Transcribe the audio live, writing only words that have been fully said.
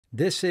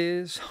This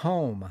is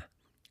home.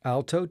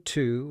 Alto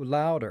 2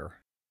 louder.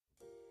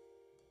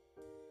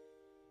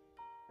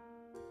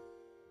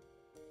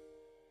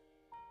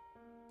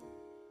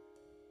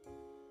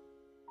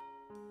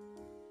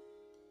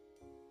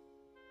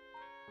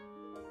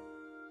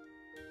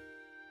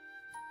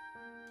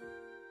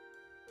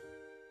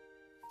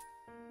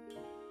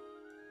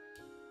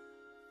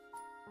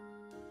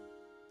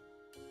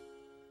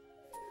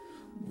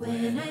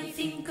 When I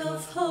think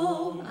of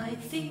home, I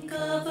think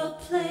of a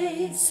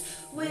place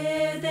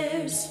where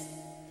there's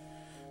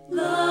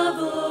love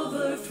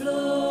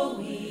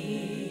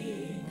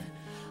overflowing.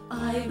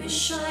 I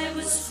wish I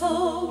was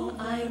home,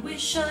 I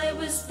wish I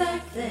was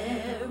back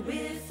there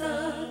with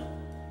the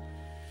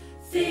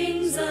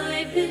things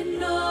I've been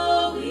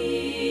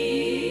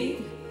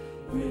knowing.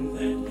 Wind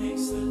that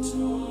makes the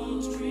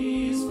tall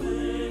trees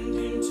bend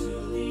into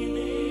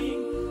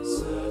leaning.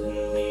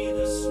 Suddenly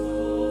the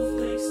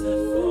snowflakes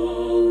that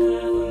fall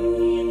have a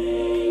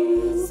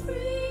meaning.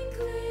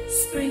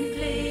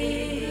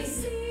 Sprinkling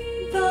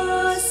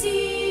the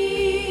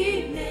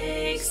sea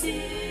makes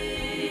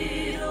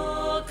it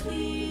all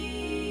clean.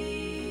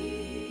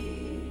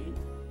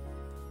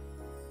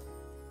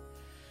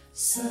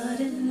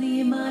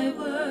 Suddenly my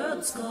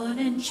world's gone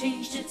and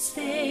changed its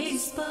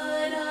face,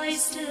 but I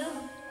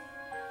still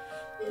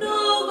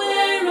know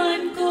where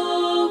I'm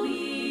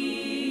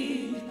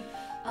going.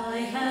 I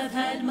have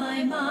had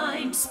my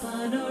mind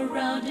spun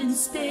around in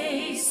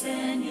space,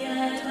 and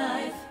yet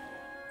I've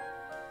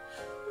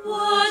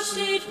watched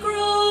it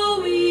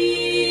growing.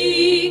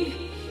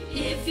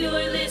 If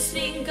you're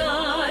listening,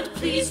 God,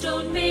 please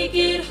don't make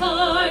it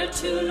hard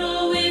to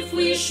know if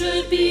we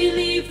should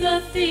believe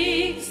the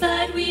things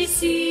that we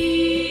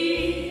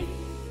see.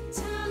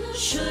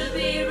 Should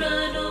we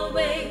run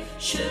away?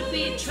 Should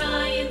we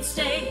try and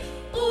stay?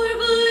 Or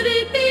would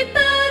it be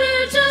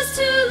better just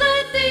to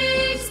let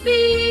things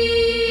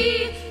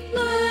be?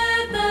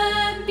 Let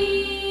them be.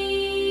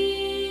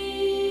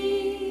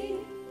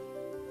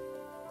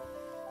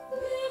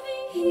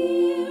 Living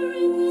here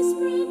in this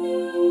brand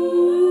new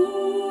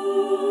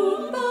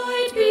room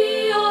might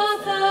be a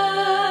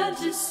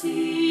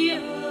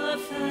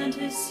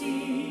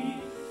fantasy,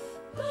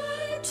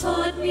 but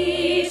taught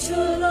me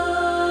to love.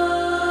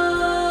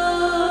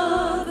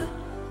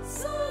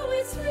 So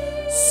it's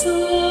real.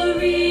 So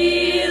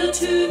real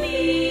to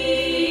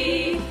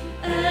me,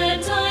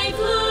 and I've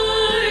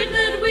learned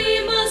that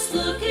we must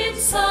look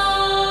inside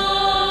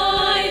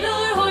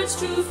our hearts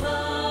to find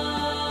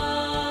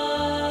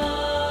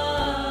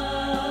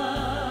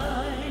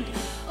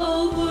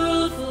a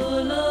world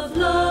full of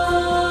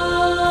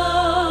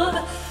love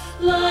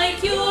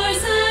like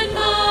yours and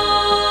mine.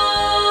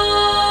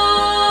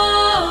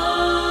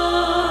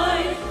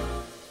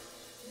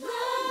 Like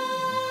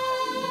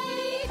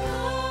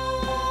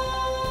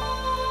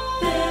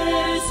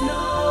there's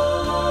no